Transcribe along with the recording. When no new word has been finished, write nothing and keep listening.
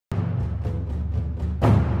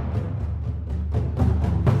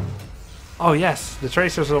Oh yes, the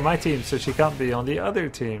Tracer's on my team, so she can't be on the other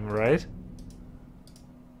team, right?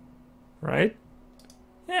 Right?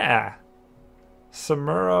 Yeah.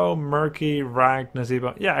 Samuro, Murky, Rag,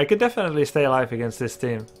 Nazeebo. Yeah, I could definitely stay alive against this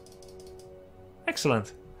team.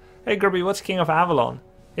 Excellent. Hey Grubby, what's King of Avalon?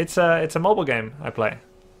 It's a mobile game I play.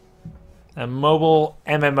 A mobile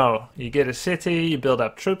MMO. You get a city, you build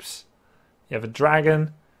up troops, you have a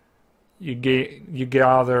dragon, you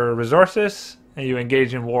gather resources, and you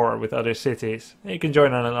engage in war with other cities. And you can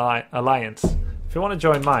join an alliance. If you want to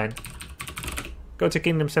join mine, go to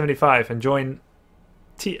Kingdom 75 and join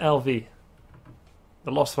TLV,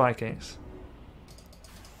 the Lost Vikings.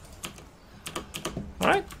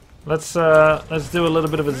 Alright, let's do a little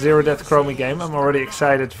bit of a zero death Chromie game. I'm already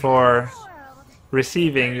excited for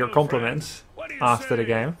receiving your compliments after the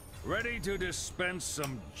game. Ready to dispense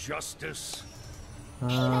some justice?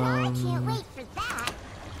 I can't wait for that.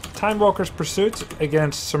 Time Walker's Pursuit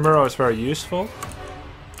against Samuro is very useful.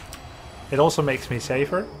 It also makes me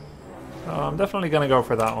safer. So I'm definitely gonna go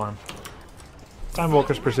for that one. Time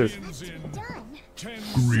Walker's Pursuit.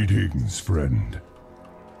 Greetings, friend.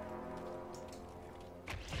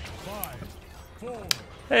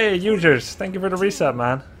 Hey users, thank you for the reset,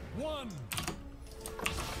 man.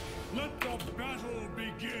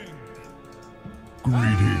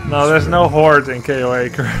 Greetings. No, there's no horde in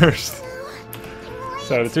KOA cursed.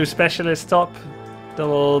 So the two specialists top,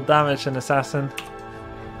 double damage and assassin.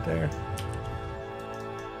 There.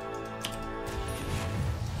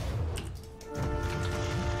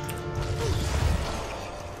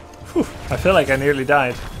 Whew, I feel like I nearly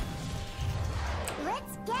died.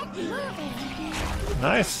 Let's get moving.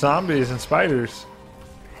 Nice zombies and spiders.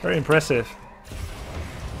 Very impressive.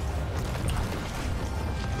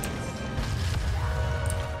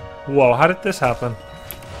 Whoa, how did this happen?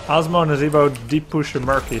 Osmo, Nazeebo, Deep Push, and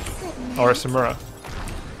Murky. Or Samura.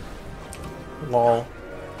 Lol.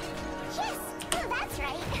 Yes, that's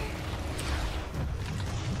right.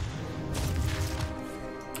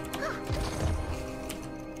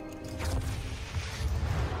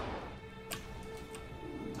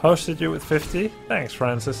 Hosted you with 50? Thanks,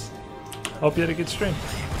 Francis. Hope you had a good stream.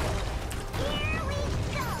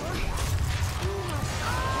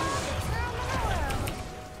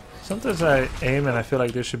 Sometimes I aim and I feel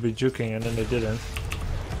like they should be juking and then they didn't.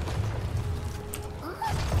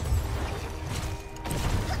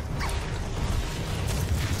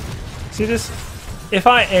 See this? If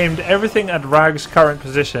I aimed everything at Rag's current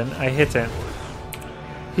position, I hit him.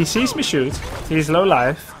 He sees me shoot, he's low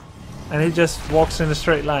life, and he just walks in a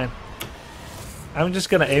straight line. I'm just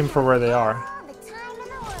gonna aim for where they are.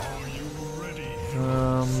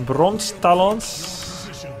 Bronze Talons.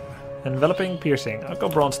 Enveloping, piercing. I'll go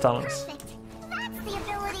Bronze Talons. That's the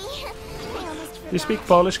ability. You speak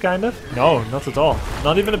Polish, kind of? No, not at all.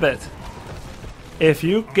 Not even a bit. If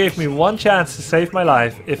you gave me one chance to save my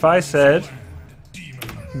life, if I said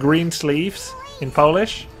green sleeves in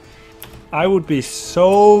Polish, I would be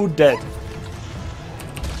so dead.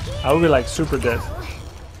 I would be like super dead.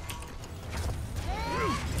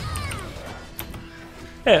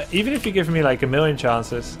 Yeah, even if you give me like a million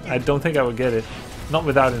chances, I don't think I would get it. Not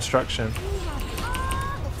without instruction. We have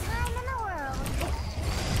all the time in the world.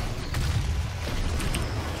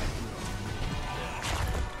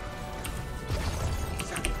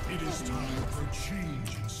 It is time for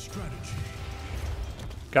change in strategy.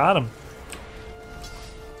 Got him.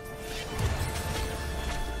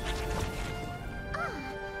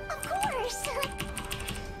 Of course.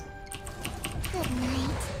 Good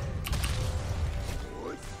night.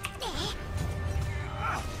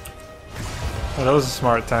 Oh, that was a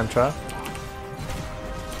smart time trap.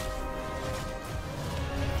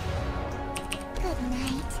 Good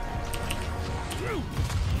night.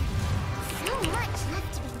 So much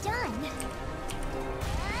left to be done.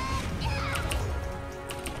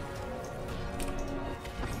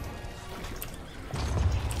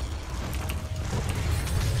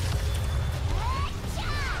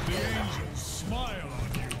 The angels smile on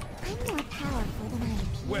you. I'm more powerful than I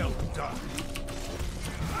appear. Well done.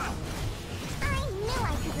 I knew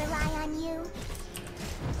I could rely on you.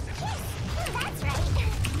 Yes, that's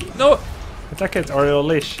right. No! Attack it, or you'll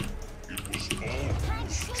leash. Time to do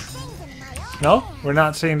things in my own No? We're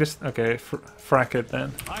not seeing this. Okay, frack it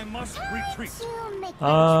then. I must retreat. to make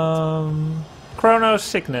my Chrono's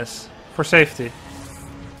Sickness. For safety.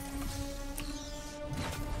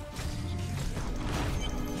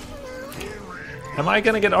 Am I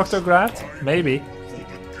gonna get Octograd? Maybe.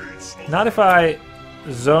 Not if I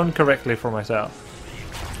zone correctly for myself.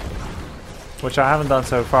 Which I haven't done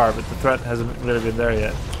so far, but the threat hasn't really been there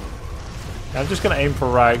yet. I'm just gonna aim for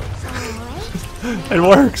Rag. Alright. It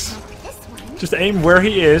works! This one. Just aim where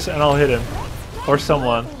he is and I'll hit him. Or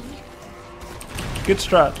someone. Good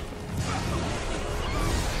strat.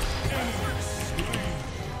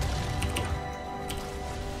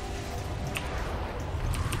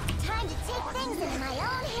 Time to take things into my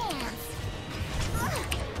own hands.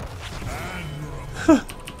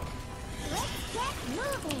 Let's get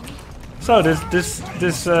moving. So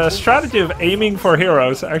this strategy of aiming for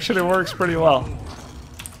heroes actually works pretty well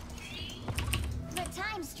The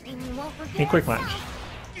time stream won't repair in quick match. itself.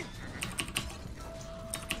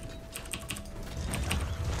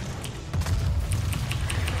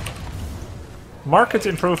 Market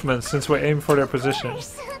improvements since we aim for their position.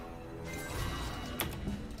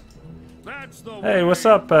 That's the Hey, way. what's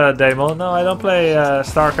up, Damon? No, I don't play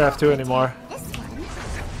StarCraft 2 anymore. This one.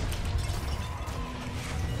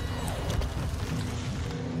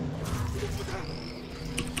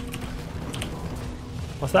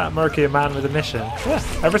 Was that Murky a man with a mission? Yeah.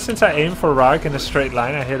 Ever since I aimed for Rag in a straight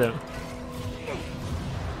line, I hit him.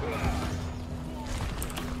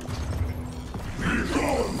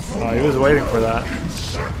 Oh, he was waiting for that.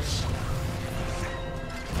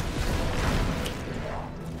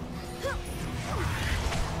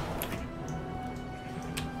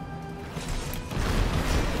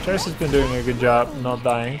 Trace has been doing a good job not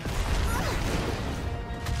dying.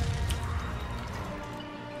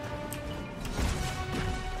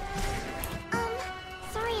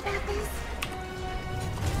 Sorry about this.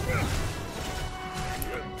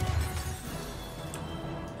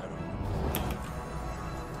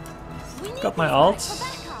 Got my ults.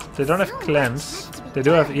 They don't have cleanse. They do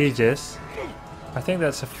have Aegis. I think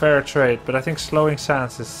that's a fair trade, but I think slowing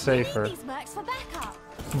sands is safer. These works for backup.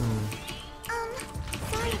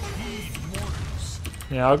 Sorry about this.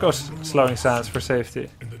 Yeah, I'll go slowing sands for safety.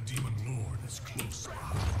 And the demon lord is close by.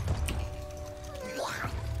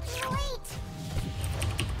 Wait.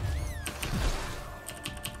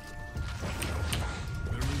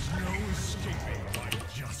 There is no escaping my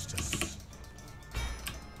justice.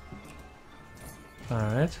 All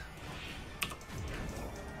right.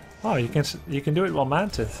 Oh, you can do it while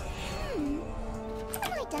mounted. Have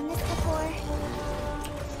I done this before?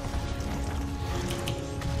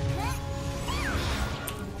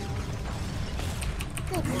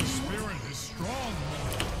 Your spirit is strong,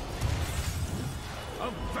 Lord.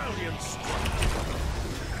 A valiant strike.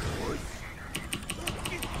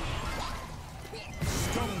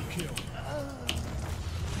 Double kill.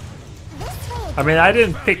 This way. I mean, I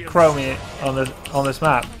didn't pick Chromie on this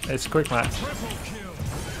map. It's quick match. Triple kill.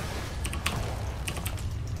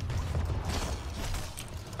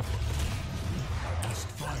 I must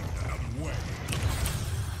find another way.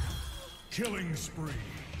 Killing spree.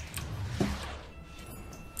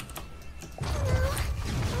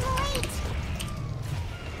 Wait.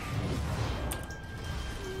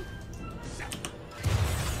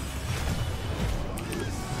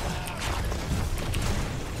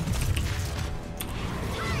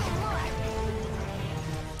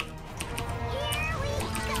 Here we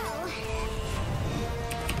go.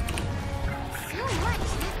 So much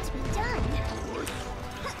left to be done.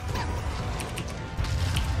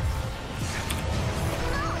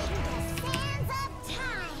 Flowing the sands of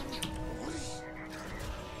time.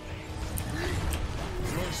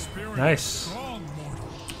 Your spirit Nice. is strong, mortal.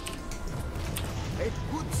 A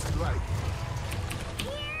good strike.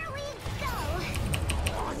 Here we go.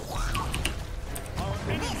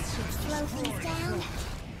 This should slow things down.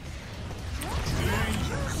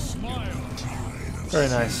 Smile. Very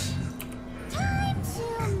nice. Time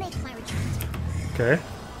to make my retreat. Okay.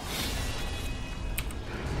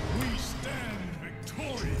 We stand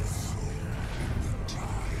victorious.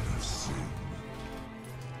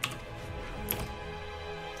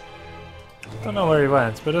 Don't know where he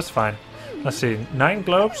went, but that's fine. Let's see. 9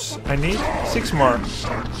 globes. I need 6 more. The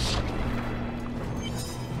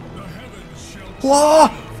heavens shall Whoa!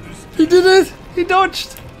 He did it! He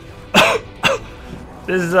dodged!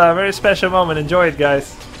 This is a very special moment. Enjoy it,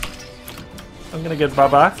 guys. I'm gonna get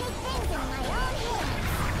Baba. Take things in my own hands.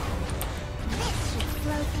 This should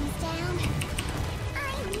slow things down. I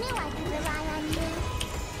knew I could rely on you.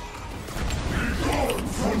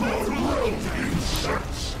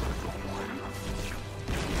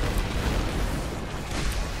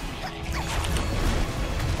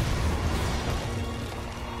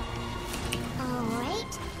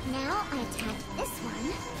 Alright, now I attack this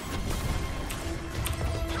one.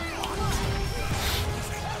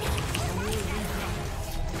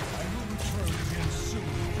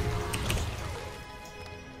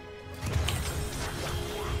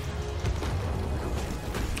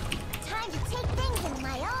 Time to take things in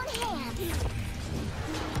my own hands.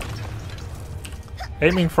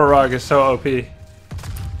 Aiming for Rug is so OP.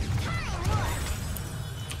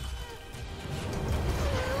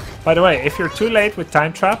 By the way, if you're too late with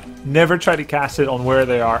Time Trap, never try to cast it on where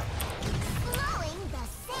they are.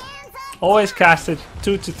 Always cast it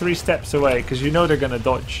 2 to 3 steps away, because you know they're gonna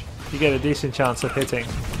dodge. You get a decent chance of hitting.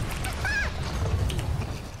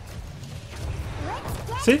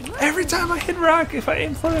 See? Every time I hit Rug, if I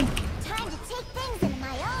aim for him. Time to take things into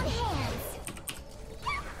my own hands.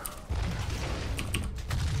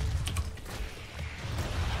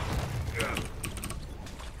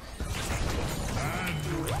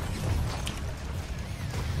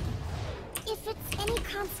 If it's any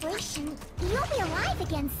consolation, you'll be alive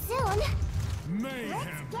again soon. Mayhem.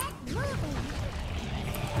 Let's get moving.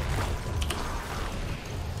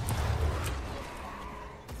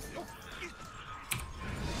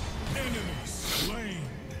 Enemy slain.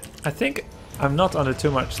 I think I'm not under too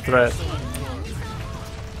much threat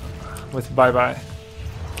with Bye Bye.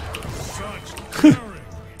 Such daring.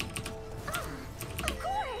 Of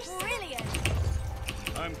course. Brilliant.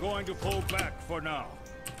 I'm going to pull back for now.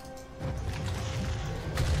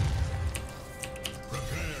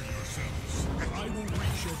 Prepare yourselves. I will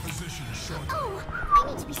reach your position shortly. Oh, I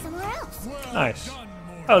need to be somewhere else. Well Nice. done,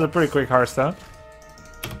 mortal. That was a pretty quick Hearthstone.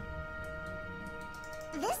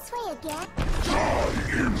 This way again.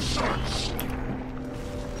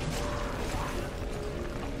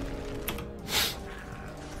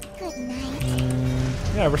 Good night.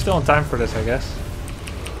 Yeah, we're still on time for this, I guess.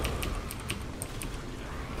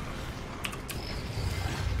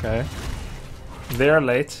 Okay. They're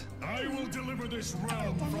late. I will deliver this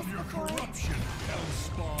realm from your corruption,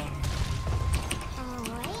 Hellspawn.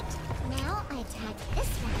 Alright, now I attack this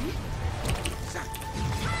one.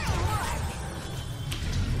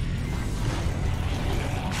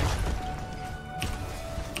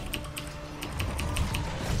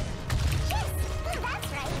 Yes,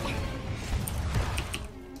 that's right.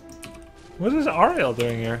 What is Ariel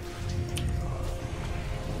doing here?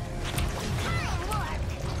 Time warp.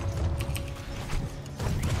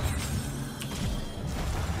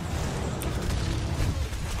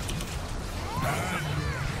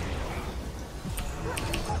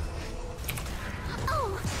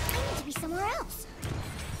 Oh, I need to be somewhere else.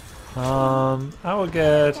 I will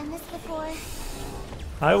get. Done this before.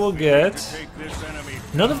 I will get. Take this enemy.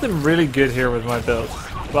 None of them really good here with my build,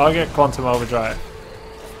 but I'll get Quantum Overdrive.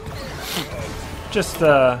 Just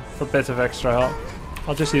for a bit of extra help.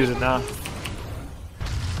 I'll just use it now.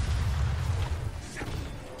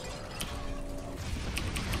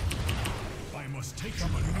 I must take up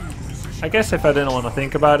a new position. I guess if I didn't want to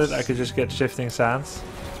think about it, I could just get Shifting Sands.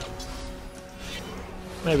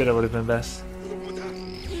 Maybe that would have been best. The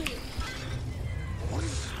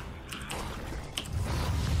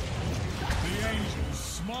angels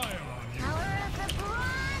smile on you. Power of the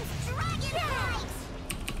Bronze Dragonite!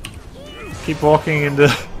 Keep walking in the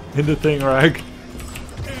thing, Rag.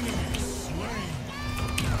 Enemy slain. This way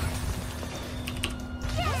again.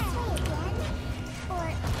 Or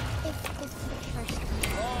if this is the first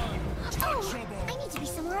time. Oh, I need to be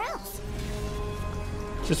somewhere else.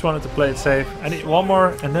 Just wanted to play it safe. I need one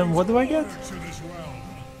more, and then what do I get? To this realm.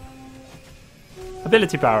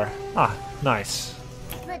 Ability power. Ah, nice.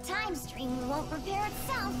 The time stream won't repair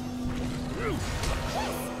itself.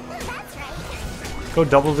 Yes, that's right. Go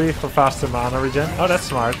double V for faster mana regen. Oh, that's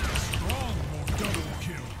smart. Strong will double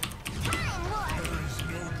kill. Time warp. There is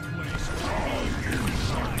no place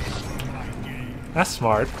for my game. That's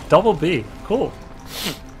smart. Double B. Cool.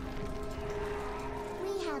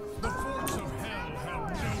 We have The force of hell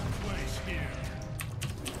have no place here.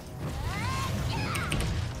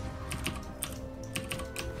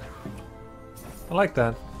 I like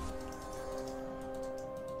that.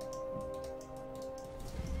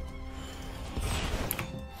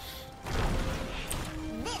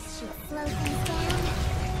 this should slow things down.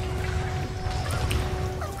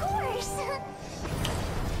 Of course. Daring.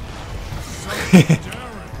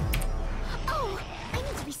 Oh, I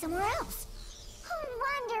need to be somewhere else. Oh,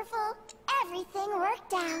 wonderful. Everything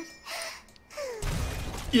worked out.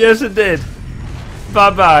 Yes, it did. Bye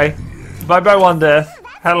bye. Bye bye, one death.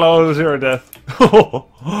 Hello, 0 death.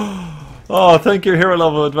 Oh, thank you, hero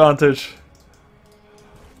level advantage.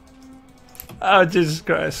 Oh, Jesus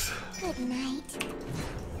Christ. Good night.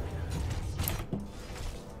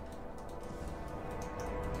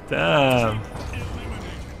 Damn.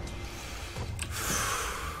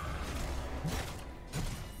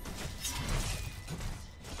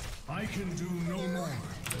 I can do no more.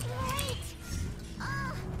 Wait!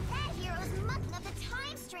 Oh, that hero's mucking up the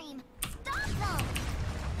time stream. Stop them!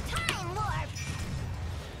 Time warp!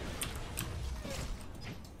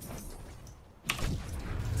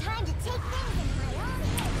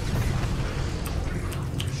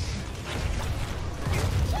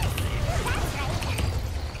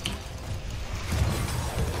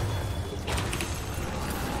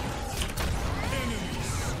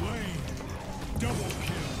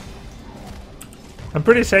 I'm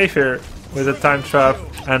pretty safe here with the time trap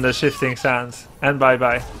and the shifting sands. And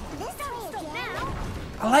bye-bye. This way again.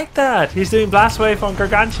 I like that! He's doing Blast Wave on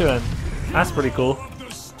Gargantuan. That's pretty cool. Of the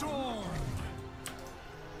storm.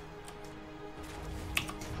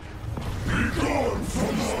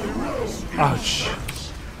 Ouch.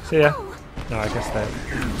 See ya. No, I guess that.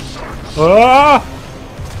 Oh!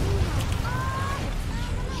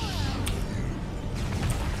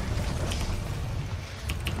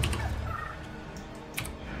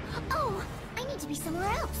 Oh, I need to be somewhere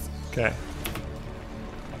else. Okay.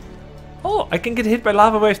 Oh, I can get hit by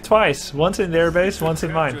Lava Wave twice. Once in their base, once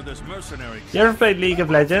in Capture mine. this mercenary. You ever played League of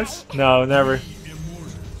Legends? No, never.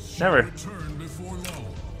 Immortals. Never. Return before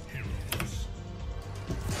long, heroes.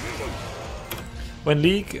 When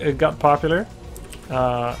League got popular,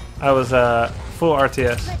 I was full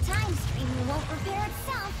RTS. But time screaming won't repair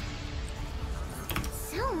itself.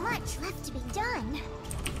 So much left to be done.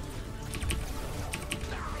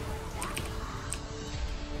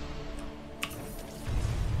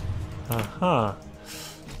 Uh-huh.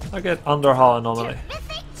 I get Underhaul anomaly.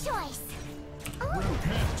 Terrific choice.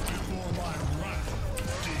 Repent before my wrath,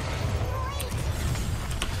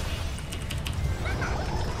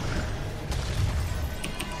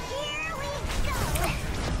 Here we go.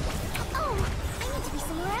 Oh, I need to be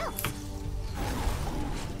somewhere else.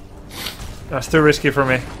 That's too risky for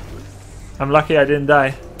me. I'm lucky I didn't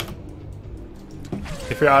die.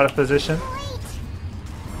 If you're out of position. Wait.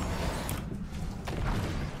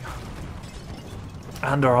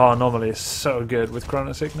 Underhaul anomaly is so good with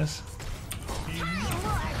Chrono Sickness.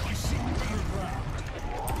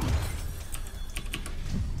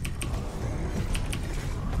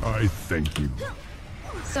 I thank you.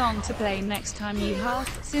 Song to play next time you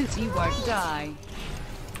half, since you won't die.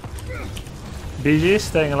 BG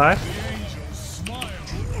staying alive. Angels smile.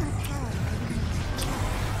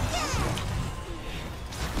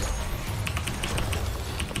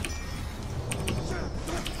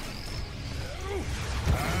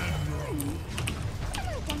 Have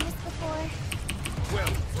I done this before?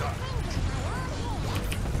 Well done.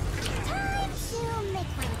 Time to make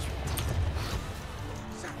my retreat.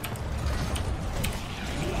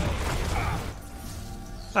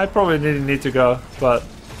 I probably didn't need to go, but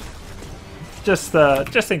just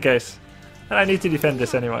in case. And I need to defend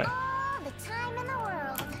this anyway. All the time in the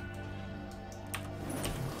world.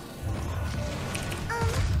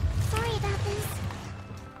 Sorry about this.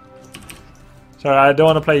 Sorry, I don't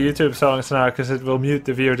want to play YouTube songs now because it will mute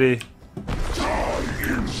the VOD. We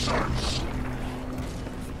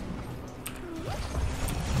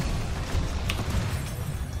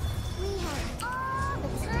have all the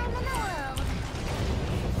time in the world.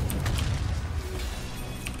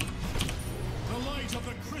 The light of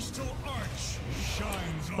the crystal arch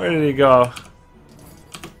shines on. Where did he go?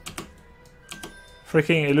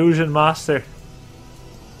 Freaking Illusion Master.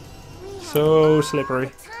 We have So all slippery.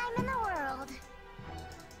 the time in the world.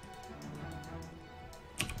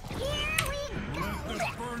 Here we go. Let the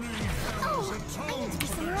burning hells I atone need to be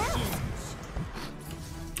for somewhere their else. sins.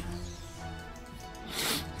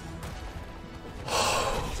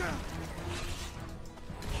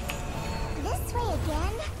 This way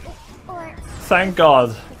again? Or Thank God.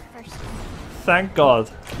 the first one? Thank God.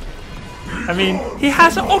 I mean, he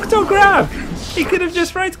has an Octo Grab! He could have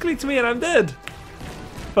just right-clicked me and I'm dead.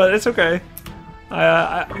 But it's okay.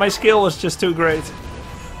 My skill was just too great.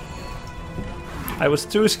 I was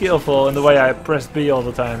too skillful in the way I pressed B all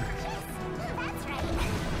the time. That's right.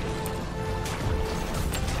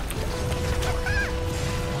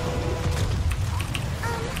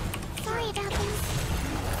 Sorry about this.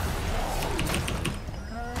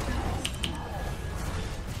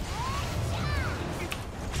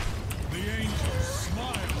 The angels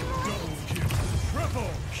smile. Double kill.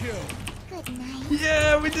 Triple kill. Good night.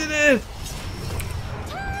 Yeah, we did it!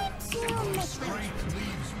 Time to make my retreat. Strength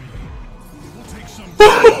leaves me. It will take some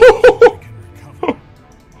time before I can recover.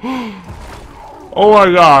 Oh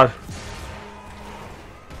my God.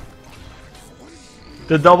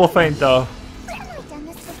 The double feint though. Have I done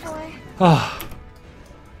this before? Ah.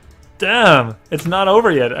 Damn, it's not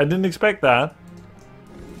over yet. I didn't expect that.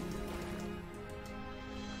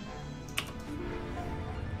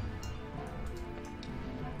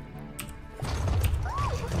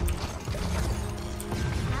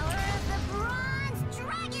 Power of the bronze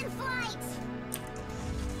dragonflight.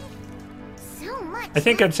 So much. I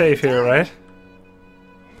think I'm safe here, right?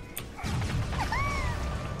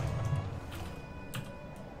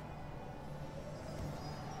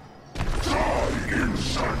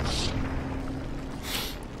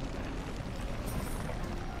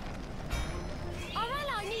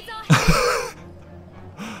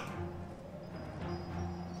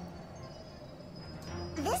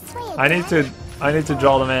 I need to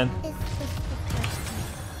draw them in. Is the first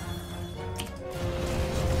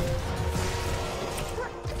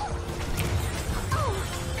one. Oh,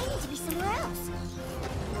 I need to be somewhere else.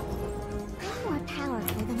 I'm more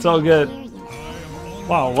powerful than It's all good. here, you know.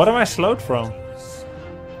 Wow, what am I slowed from?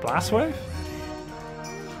 Blast wave?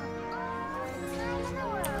 Time in the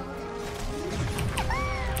world.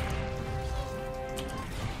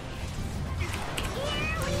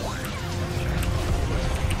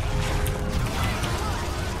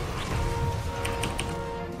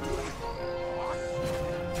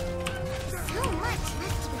 So much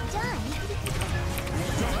left to be done.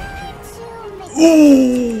 To make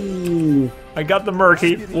Ooh! I got the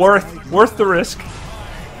murky. Worth the risk.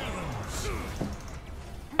 That's right.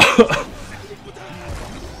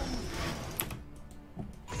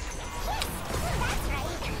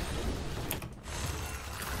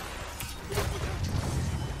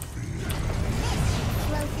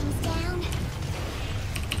 Slow things down.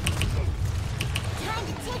 Time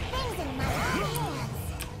to take things in my own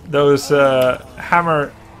hands. Those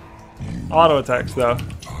hammer auto attacks though. So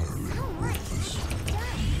much to be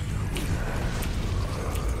done.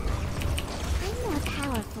 I'm more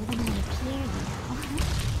powerful than I appear, you know.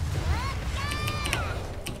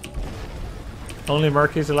 Only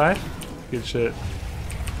Murky's alive? Good shit.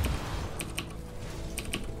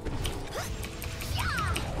 Our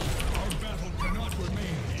battle cannot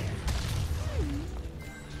remain here.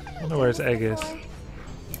 I wonder where his egg is.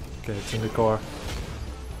 Okay, it's in the core.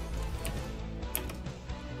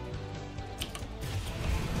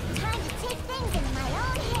 Time to take things in my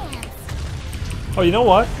own hands. Oh, you know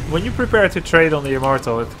what? When you prepare to trade on the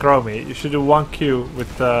Immortal with Chromie, you should do 1 Q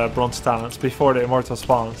with Bronze Talents before the Immortal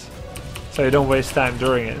spawns. So you don't waste time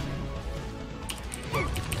during it.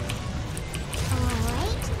 Alright,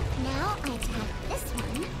 now I attack this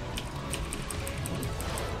one.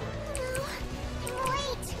 No,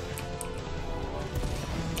 wait.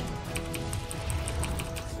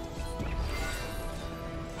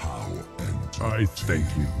 I thank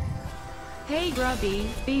you. Hey Grubby,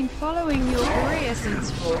 been following your career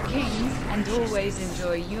since 4 Kings and always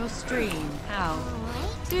enjoy your stream. How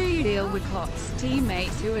Alright. do you deal with HOTS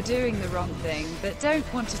teammates who are doing the wrong thing but don't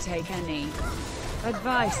want to take any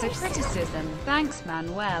advice or criticism? Thanks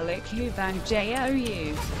Manuel Ikubang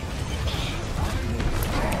JOU.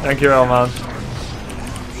 Thank you, Elman.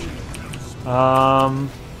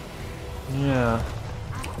 Yeah.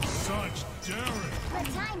 Such daring. The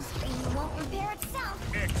time screen won't repair itself.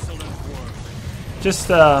 Excellent work.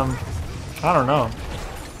 Just, I don't know.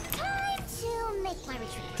 Time to make my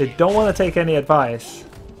retreat. They don't want to take any advice.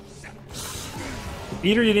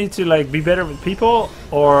 Either you need to like be better with people,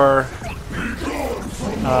 or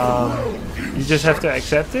you just have to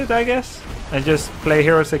accept it, I guess, and just play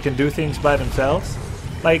heroes that can do things by themselves.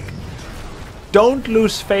 Like, don't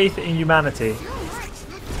lose faith in humanity, So much left to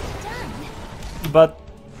be done. but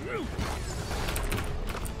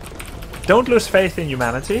don't lose faith in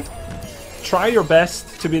humanity. Try your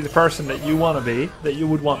best to be the person that you want to be, that you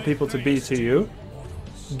would want people to be to you.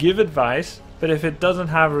 Give advice, but if it doesn't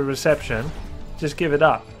have a reception, just give it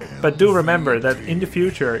up. But do remember that in the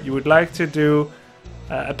future you would like to do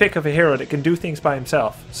a pick of a hero that can do things by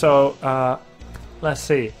himself. So let's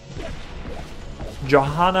see.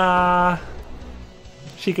 Johanna,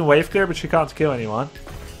 she can wave clear, but she can't kill anyone.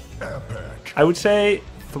 Epic. I would say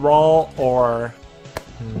Thrall or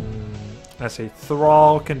let's see,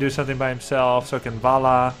 Thrall can do something by himself, so can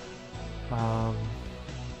Vala,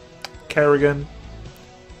 Kerrigan.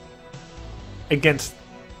 Against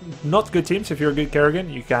not good teams, if you're a good Kerrigan,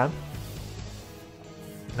 you can.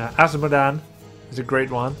 Asmodan is a great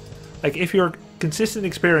one. Like, if your consistent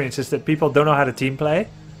experience is that people don't know how to team play,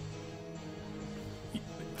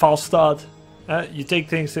 false start. You take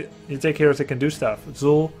heroes that can do stuff.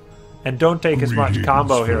 Zul, and don't take as much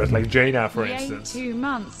combo heroes like Jaina, for Yay, instance. 2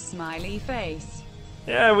 months, smiley face.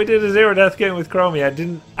 Yeah, we did a 0 death game with Chromie. I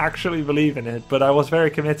didn't actually believe in it, but I was very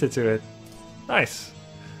committed to it. Nice.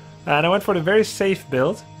 And I went for the very safe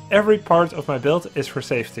build. Every part of my build is for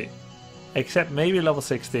safety, except maybe level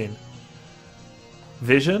 16.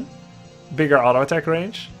 Vision, bigger auto attack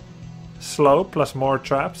range, slow plus more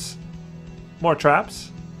traps,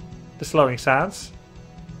 the slowing sands,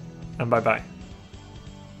 and bye bye.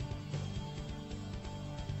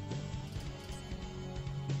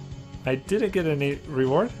 I didn't get any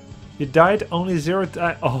reward. You died only 0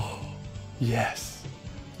 times. Oh, yes.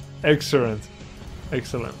 Excellent.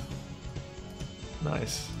 Excellent.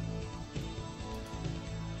 Nice.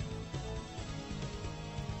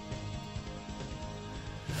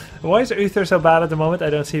 Why is Uther so bad at the moment? I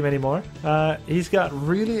don't see him anymore. He's got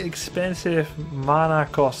really expensive mana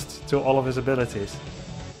cost to all of his abilities.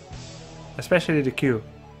 Especially the Q.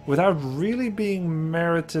 Without really being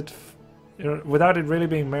merited... without it really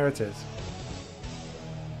being merited.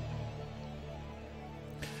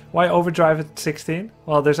 Why overdrive at 16?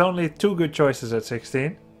 Well, there's only two good choices at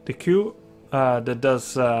 16. The Q that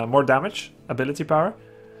does more damage, ability power,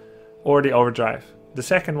 or the overdrive. The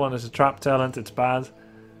second one is a trap talent, it's bad.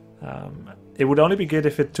 It would only be good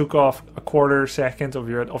if it took off a quarter second of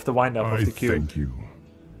the wind up of the Q. Thank you.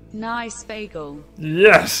 Nice bagel.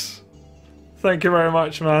 Yes! Thank you very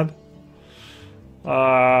much, man.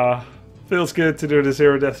 Feels good to do the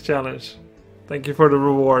zero death challenge. Thank you for the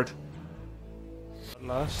reward.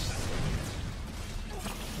 Last.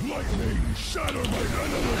 Lightning, shatter my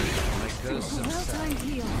enemy. Well timed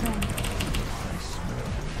heal, friend.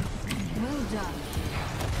 Well done.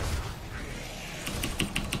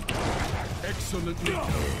 Excellently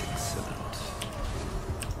done.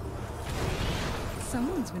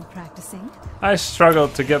 Someone's been practicing. I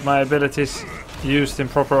struggled to get my abilities used in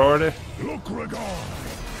proper order. Look, Regar.